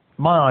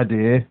 my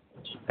idea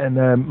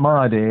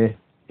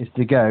is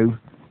to go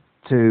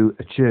to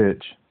a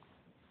church.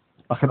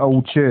 Like an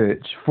old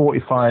church,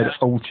 fortified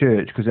old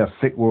church, because they have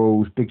thick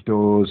walls, big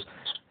doors.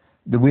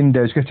 The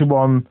windows, go to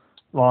one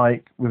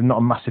like with not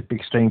a massive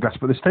big stained glass,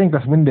 but the stained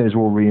glass windows are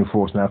all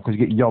reinforced now because you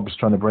get yobs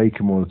trying to break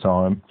them all the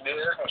time. Yeah,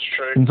 that's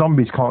true. And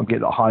zombies can't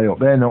get that high up.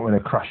 They're not going to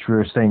crash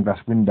through a stained glass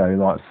window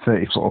like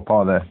 30 foot up,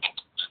 are they?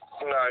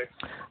 No.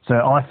 So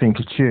I think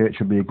a church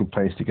would be a good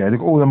place to go. Look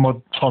at all the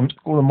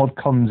mod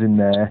cons in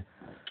there.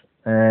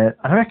 I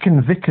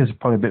reckon Vickers are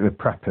probably a bit of a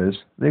preppers.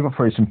 They've got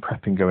probably some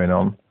prepping going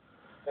on.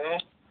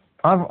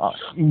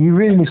 You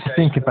really need to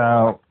think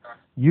about.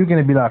 You're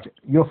going to be like,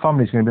 your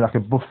family's going to be like a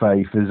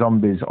buffet for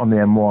zombies on the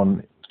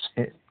M1,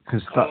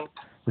 because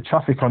the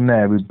traffic on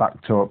there will be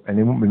backed up and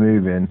it won't be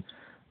moving.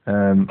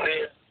 And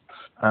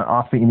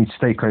I think you need to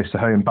stay close to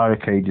home,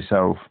 barricade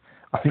yourself.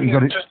 I think you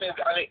got to. What I'm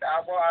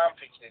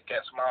thinking is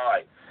get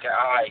high.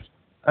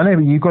 I know,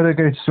 but you've got to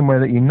go to somewhere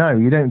that you know.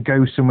 You don't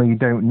go somewhere you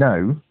don't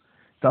know.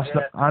 That's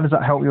not. How does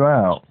that help you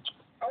out?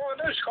 Oh, I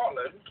know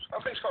Scotland.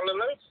 I've been to Scotland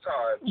loads of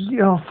times.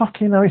 Yeah,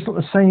 fucking hell, it's not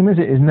the same, is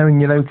it? As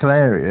knowing your local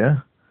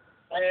area.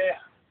 Yeah.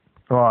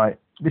 Right,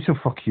 this will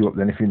fuck you up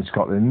then if you're in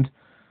Scotland.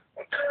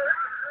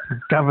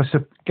 Gather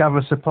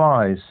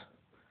supplies.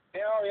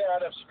 Yeah,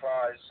 I'd have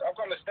supplies. I've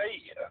got an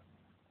estate here.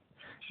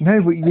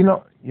 No, but you're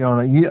not.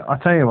 I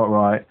tell you what,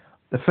 right.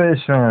 The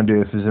first thing I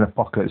do if there's an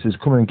apocalypse is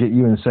come and get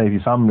you and save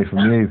your family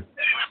from you.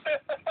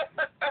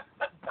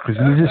 Because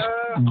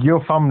your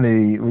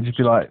family would just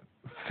be like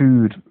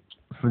food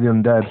for the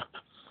undead,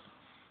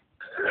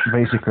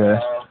 basically.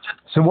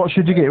 So what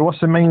should you get? What's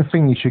the main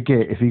thing you should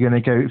get if you're going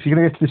to go? If you're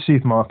going to go to the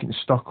supermarket and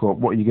stock up,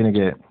 what are you going to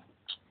get?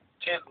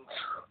 Kittens.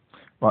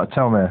 Right,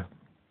 tell me.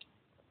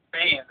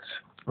 Beans.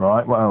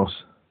 Right, what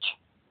else?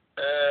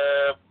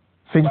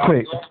 Think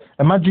quick.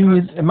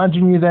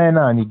 Imagine you're there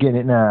now and you're getting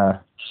it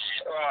now.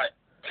 Right,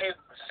 kids.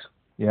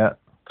 Yeah.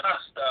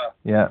 Pasta.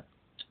 Yeah.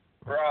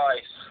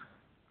 Rice.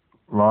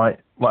 Right,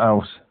 what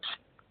else?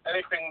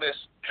 Anything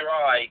that's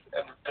dry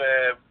and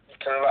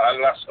can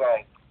last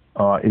long.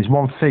 Alright, there's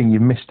one thing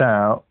you've missed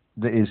out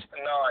that is...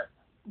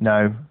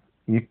 No.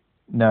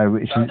 No.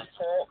 It's...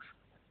 Pork.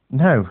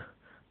 No.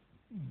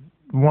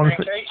 Cream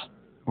cake.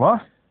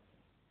 What?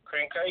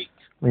 Cream cake.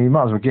 Well, you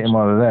might as well get him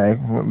while they're there.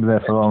 Won't be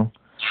there for long.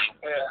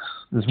 Yeah.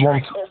 There's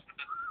one...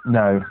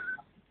 No.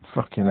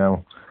 Fucking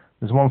hell.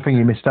 There's one thing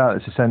you missed out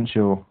that's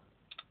essential.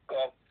 Go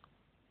on.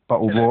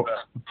 Bottled water.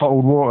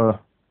 Bottled water.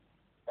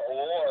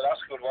 Bottled water,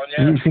 that's a good one,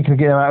 yeah. You're thinking of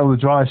getting out all the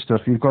dry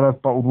stuff. You've got to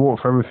have bottled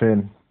water for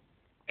everything.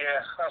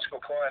 Yeah, that's a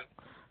good point.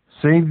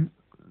 See,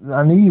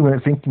 I knew you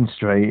weren't thinking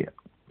straight.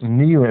 Yeah,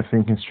 I'm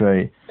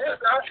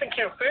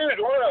thinking food,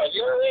 wasn't I?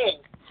 You know what I mean?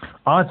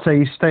 I'd say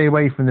you stay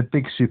away from the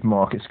big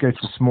supermarkets. Go to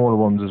the smaller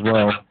ones as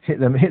well. Hit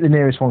the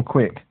nearest one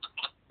quick.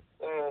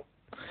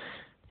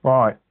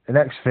 Right, the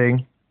next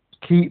thing,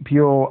 keep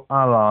your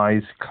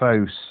allies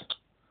close.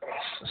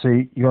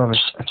 See, you want to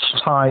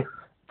have a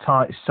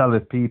tight cell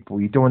of people.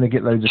 You don't want to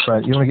get loads of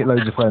friends. You want to get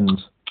loads of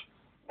friends.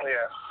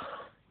 Yeah.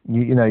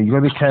 You know, you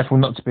got to be careful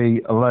not to be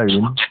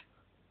alone.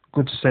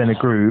 Good to stay in a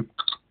group,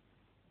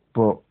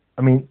 but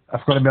I mean,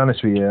 I've got to be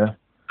honest with you.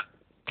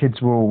 Kids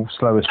will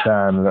slow us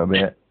down a little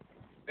bit.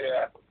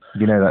 Yeah.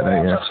 You know that,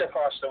 don't you?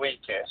 Sacrifice the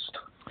weakest.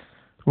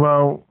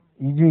 Well,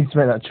 you need to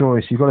make that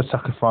choice. You've got to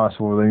sacrifice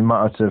for them. You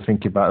might have to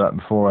think about that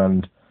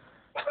beforehand.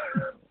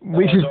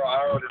 Which is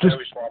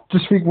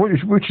just think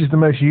which is the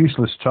most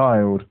useless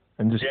child,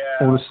 and just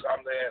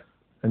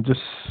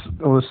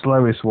all the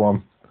slowest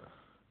one.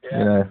 Yeah,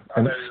 you know,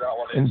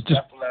 and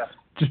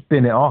just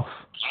bin it off,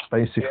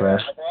 basically. Yeah,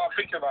 well, I'm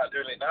thinking about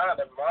doing it now.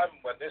 Never mind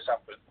when this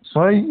happens.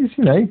 Well, you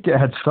know, get a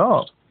head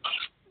start.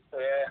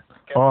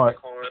 Yeah. All right.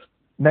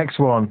 Next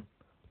one.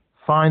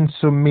 Find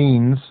some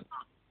means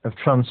of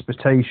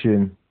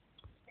transportation.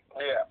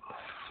 Yeah.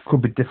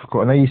 Could be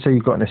difficult. I know you say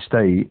you've got an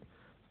estate,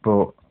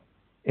 but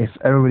if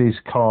everybody's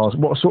cars,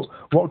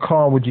 what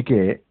car would you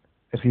get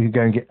if you could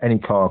go and get any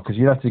car? Because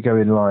you'd have to go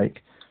in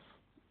like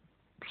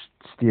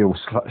steal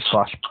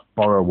 /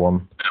 borrow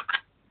one.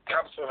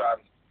 Camper van.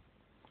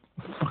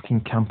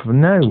 Fucking camper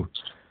van. No,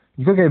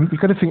 you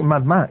got to think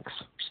Mad Max.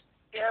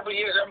 Yeah, but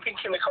I'm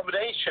thinking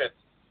accommodation.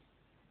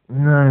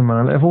 No,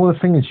 man. Of all the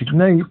things you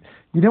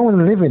don't want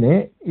to live in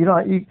it. You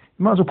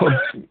might as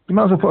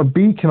well put a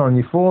beacon on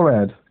your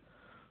forehead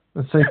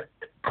and say,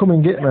 "Come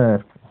and get me." I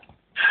know.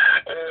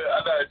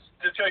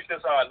 The joke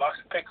aside, like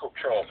a pickup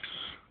truck.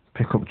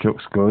 Pickup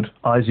truck's good.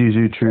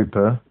 Isuzu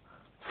Trooper,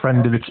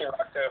 friend of the.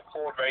 Like a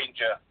Ford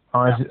Ranger.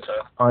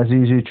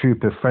 Isuzu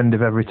Trooper, friend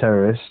of every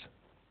terrorist.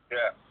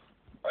 Yeah,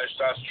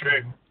 that's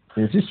true.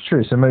 It is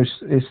true.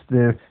 It's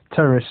the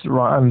terrorist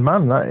right-hand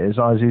man. That is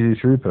Isuzu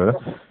Trooper.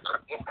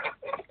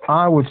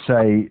 I would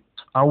say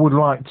I would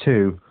like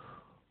two.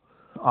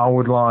 I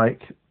would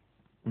like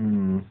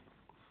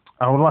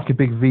a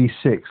big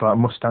V6, like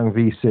Mustang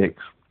V6.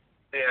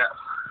 Yeah.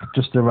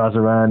 Just to razz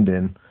around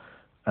in,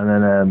 and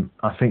then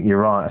I think you're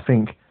right. I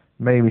think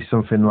maybe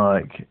something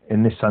like a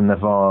Nissan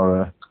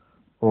Navara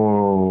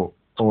or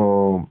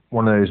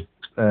one of those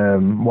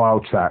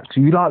wild tracks.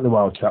 You like the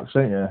wild tracks,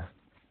 don't you?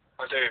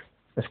 I do.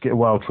 Let's get a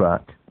wild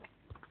track.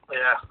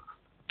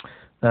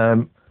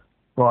 Yeah.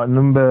 Right,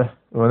 the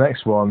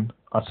next one.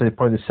 I'd say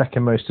probably the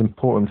second most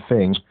important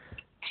thing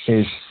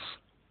is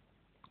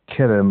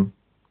kill them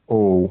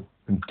all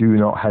and do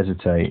not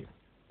hesitate.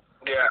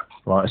 Yeah.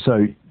 Right,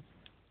 so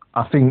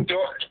I think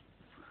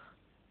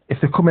if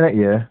they're coming at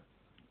you,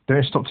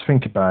 don't stop to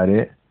think about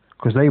it,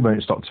 because they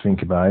won't stop to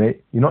think about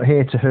it. You're not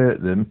here to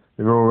hurt them.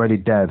 They're already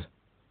dead.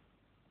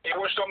 You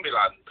watched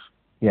Zombieland?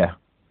 Yeah.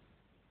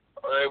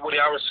 Woody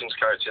Harrelson's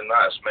character in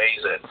that's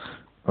amazing.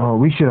 Oh,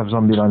 we should have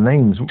Zombieland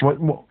names. What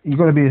you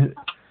got to be?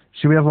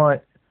 Should we have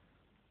like?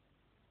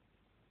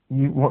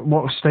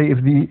 What state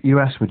of the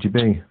US would you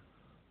be?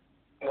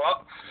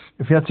 What?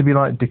 If you had to be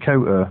like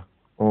Dakota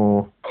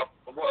or.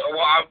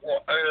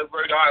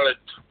 Rhode Island.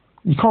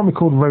 You can't be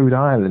called Rhode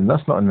Island.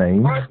 That's not a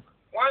name. Why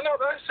not?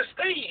 That's a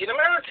state in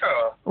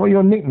America. Well,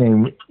 your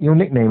nickname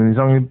is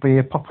going to be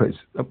Apocalypse.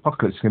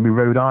 Apocalypse is going to be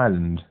Rhode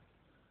Island.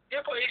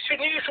 Yeah, but it's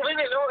unusual, isn't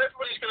it? Not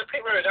everybody's going to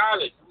pick Rhode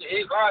Island.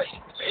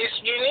 It's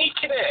unique,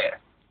 isn't it?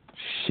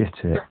 Shit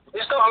it.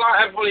 It's not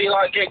like everybody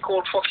get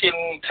called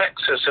fucking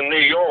Texas and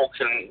New York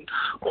and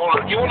all.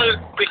 You want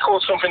to be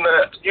called something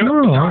that I think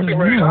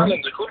Rhode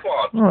Island's a good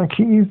one. All right,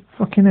 keep you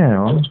fucking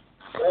out.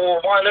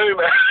 Or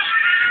Wyoming.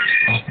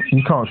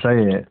 You can't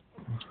say it.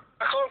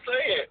 I can't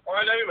say it.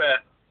 Wyoming.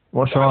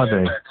 What shall I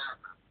do?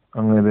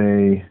 I'm going to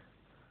be.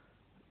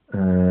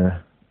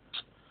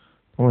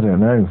 I don't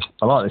know.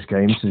 I like this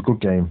game. This is a good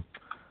game.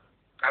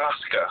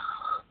 Alaska.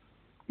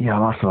 Yeah, I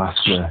like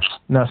Alaska.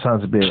 That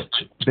sounds a bit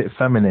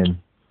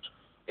feminine.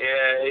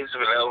 Yeah, it's a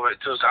little bit.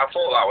 I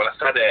thought that when I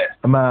said it.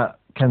 I'm at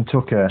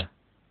Kentucky.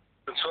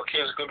 Kentucky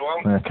is a good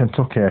one.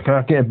 Kentucky. Can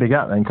I get a big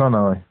hat then, can't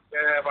I?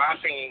 Yeah, but I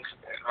think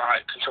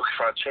Kentucky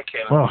Fried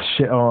Chicken. Oh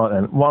shit! All right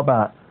then. What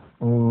about?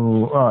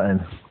 Right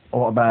then.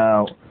 What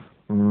about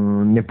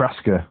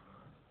Nebraska?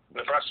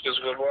 Nebraska's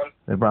a good one.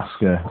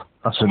 Nebraska.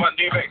 What about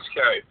New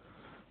Mexico?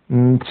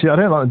 See, I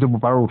don't like the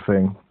double-barreled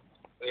thing.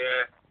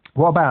 Yeah.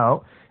 What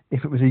about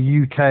if it was a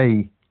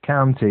UK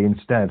county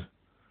instead?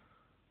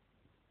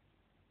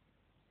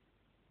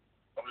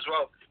 As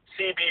well,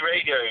 CB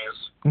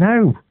radios.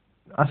 No,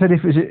 I said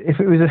if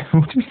it was a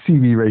what do you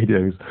mean CB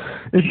radios?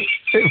 What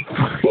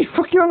are you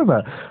fucking on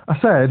about? I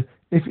said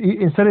if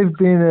instead of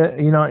being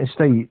a United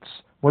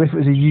States, what if it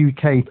was a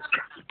UK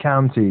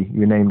county you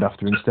were named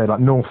after instead, like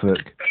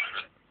Norfolk?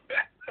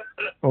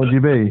 What would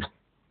you be?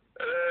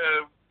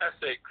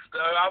 Essex. No,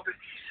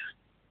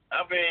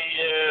 I'll be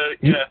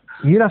yeah.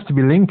 You'd have to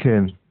be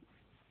Lincoln.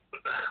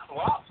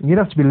 What? You'd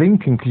have to be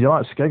Lincoln because you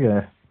like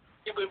Skegger.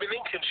 Yeah, but it'd be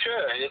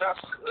Lincolnshire. That's.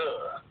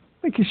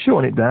 We can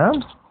shorten it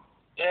down.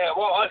 Yeah,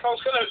 well, if I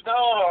was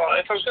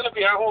gonna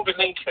be, I won't be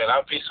Lincoln.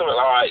 I'd be something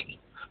like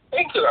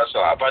Lincoln. That's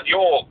not bad.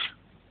 York.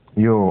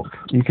 York.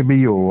 You could be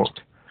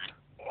York,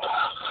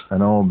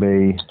 and I'll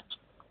be.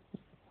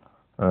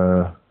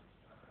 I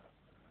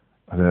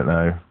don't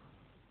know.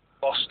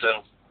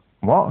 Boston.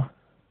 What?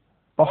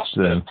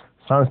 Boston.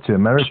 Sounds too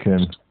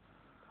American.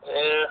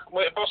 Yeah,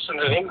 wait,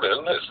 Boston's in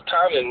England. It's a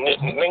town in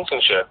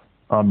Lincolnshire.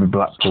 I'll be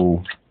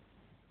Blackpool.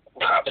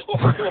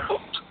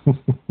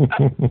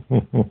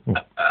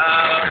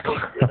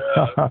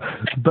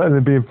 It's better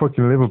than being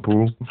fucking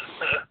Liverpool.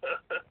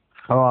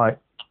 Alright.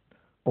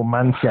 Or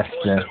Manchester.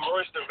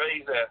 Royston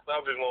Vaser.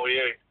 That'll be more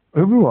you.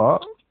 Who'll be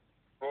what?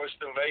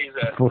 Royston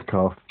Vaser. Fuck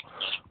off.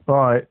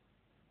 Alright.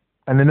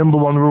 And the number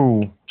one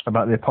rule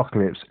about the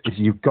apocalypse is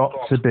you've got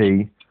to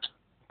be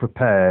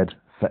prepared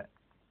for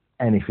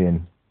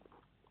anything.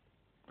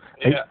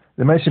 Yeah.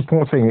 The most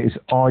important thing is,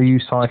 are you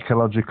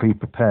psychologically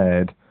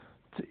prepared?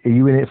 Are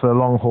you in it for the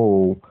long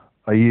haul?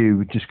 Are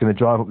you just going to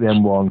drive up the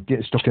M1,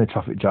 get stuck in a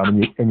traffic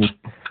jam,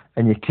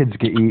 and your kids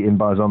get eaten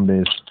by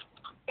zombies?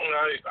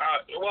 No,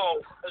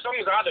 well, as long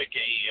as I don't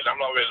get eaten, I'm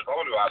not really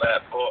bothered about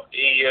that. But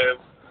yeah,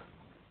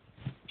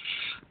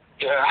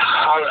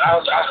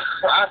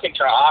 I think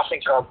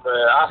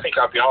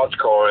I'd be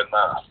hardcore in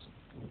that.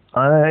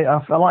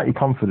 I like your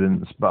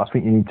confidence, but I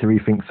think you need to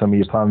rethink some of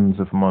your plans,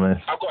 if I'm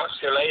honest. I've got a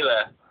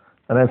shillelagh.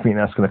 I don't think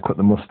that's going to cut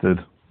the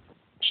mustard.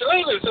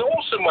 Shillelagh's an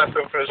awesome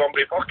weapon for a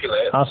zombie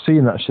apocalypse. I've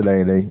seen that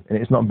shillelagh, and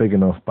it's not big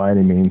enough by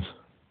any means.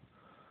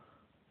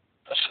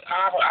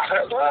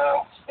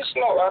 Well, it's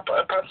not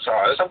that bad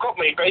size. I've got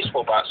my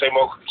baseball bat saying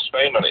welcome to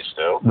Spain on it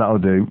still. That'll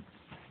do.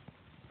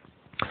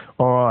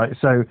 Alright,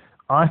 so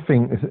I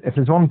think if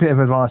there's one bit of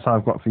advice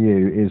I've got for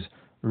you is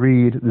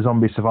read The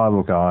Zombie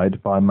Survival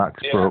Guide by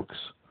Max Brooks.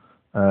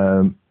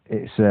 I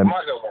might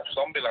go watch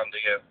Zombieland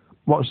again.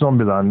 Watch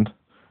Zombieland,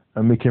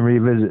 and we can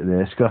revisit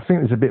this, because I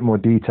think there's a bit more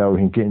detail we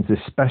can get into,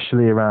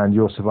 especially around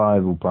your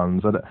survival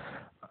plans.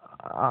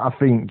 I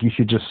think you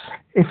should just,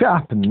 if it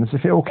happens,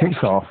 if it all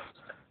kicks off,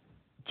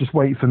 just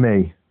wait for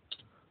me.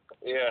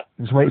 Yeah.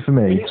 Just wait for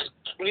me.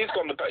 We need to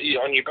go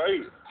on your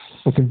boat.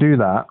 We can do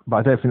that, but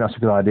I don't think that's a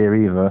good idea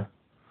either.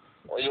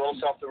 Well, you want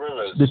to off the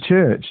rivers? The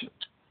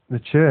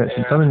church,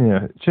 I'm telling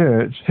you.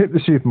 Church, hit the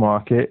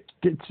supermarket,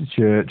 get to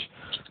church,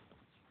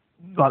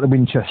 like the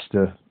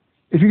Winchester.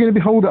 If you're going to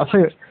be holed up, I'll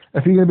tell you,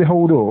 if you're going to be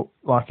holed up,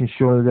 like in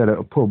Shaun of the Dead at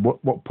a pub,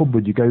 what pub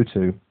would you go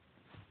to?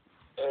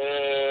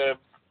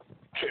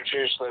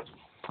 Jerusalem.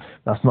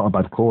 That's not a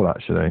bad call,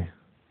 actually.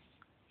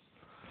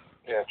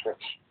 Yeah,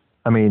 Church.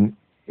 I mean,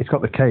 it's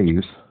got the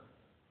caves.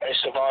 It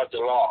survived a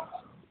lot.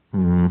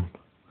 Hmm.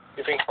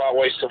 You think about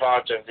what it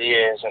survived over the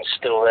years and it's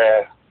still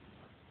there.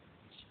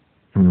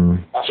 Hmm.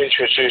 I think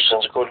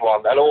Jerusalem's a good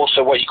one. And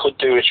also what you could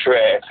do with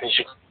Trip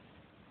is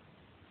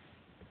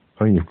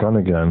Oh, you've gone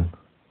again.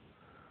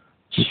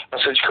 I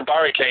said you could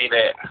barricade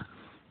it.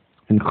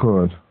 You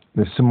could.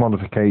 There's some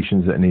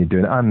modifications that need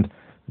doing, and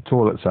the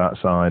toilet's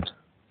outside.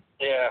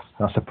 Yeah.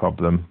 That's a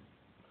problem.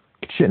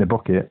 Shit in a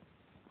bucket.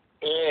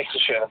 Yeah, you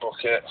could shit in a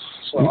bucket.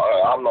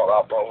 I'm not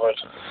that bothered.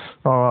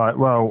 All right.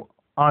 Well,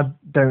 I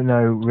don't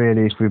know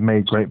really if we've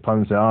made great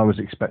plans there. I was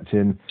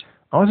expecting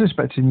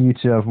you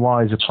to have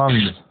wiser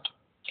plans.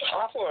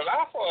 I thought it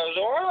was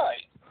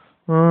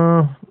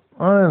alright.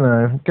 I don't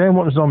know. Go and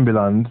watch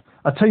Zombieland.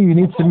 I tell you, you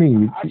need to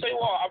meet. I tell you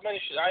what, I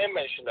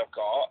mentioned I've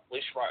got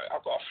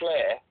a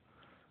flare.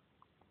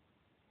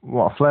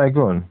 What, a flare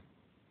gun?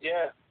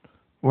 Yeah.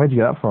 Where'd you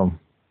get that from?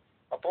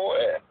 I bought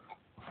it.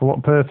 For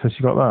what purpose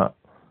you got that?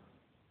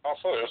 I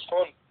thought it was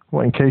fun.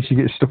 What, in case you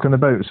get stuck on a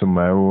boat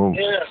somewhere, or?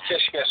 Yeah, in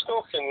case you get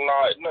stuck and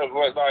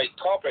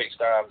car breaks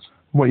down.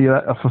 What, you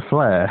let off a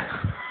flare?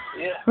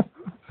 Yeah.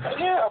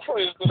 Yeah, I thought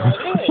it was a good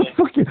idea.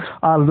 Fucking,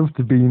 I'd love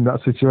to be in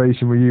that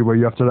situation with you where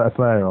you have to let a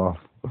flare off.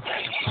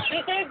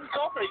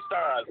 Car breaks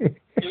down.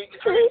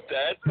 You're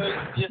dead, so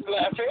you just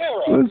let a flare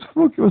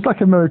off. It was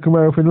like American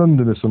Werewolf in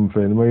London or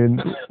something. Where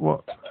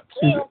what?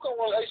 Yeah, I've got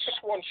one. It's just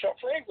one shot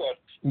flare gun.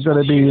 You got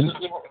to be.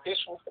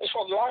 It's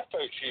what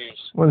lifeboats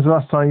use. When's the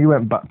last time you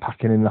went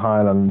backpacking in the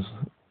Highlands?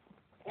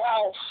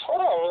 Well,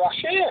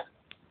 last year.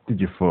 Did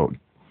you fuck?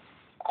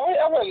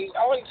 I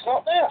went to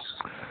Loch.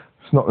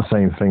 It's not the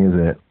same thing, is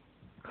it?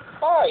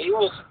 Oh, it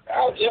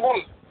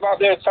wasn't like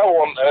the hotel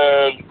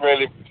wasn't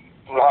really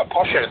like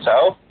posh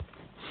hotel.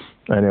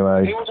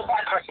 Anyway. It was a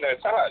backpacking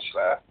hotel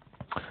actually.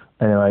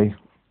 Anyway,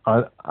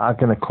 I'm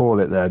gonna call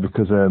it there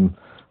because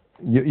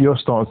you're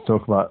starting to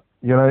talk about,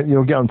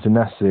 you'll get onto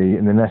Nessie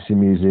in the Nessie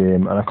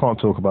Museum, and I can't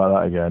talk about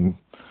that again.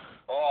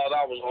 Oh,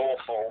 that was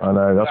awful. I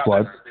know, that's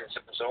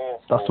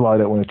why I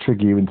don't want to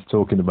trigger you into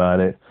talking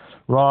about it.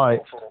 Right,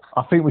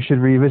 I think we should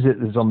revisit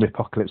the zombie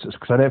apocalypse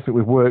because I don't think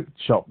we've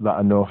workshopped that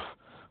enough.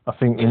 I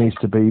think there needs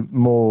to be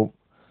more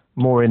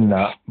in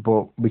that,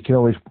 but we can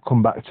always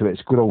come back to it.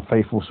 It's a good old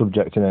faithful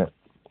subject, isn't it?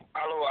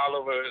 I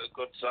love a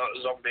good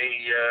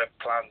zombie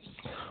plans.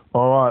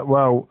 All right,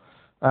 well,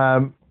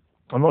 I'm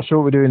not sure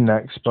what we're doing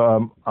next,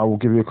 but I will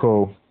give you a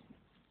call.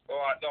 All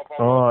right, no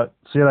problem. All right,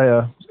 see you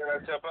later. See you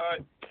later,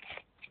 bye.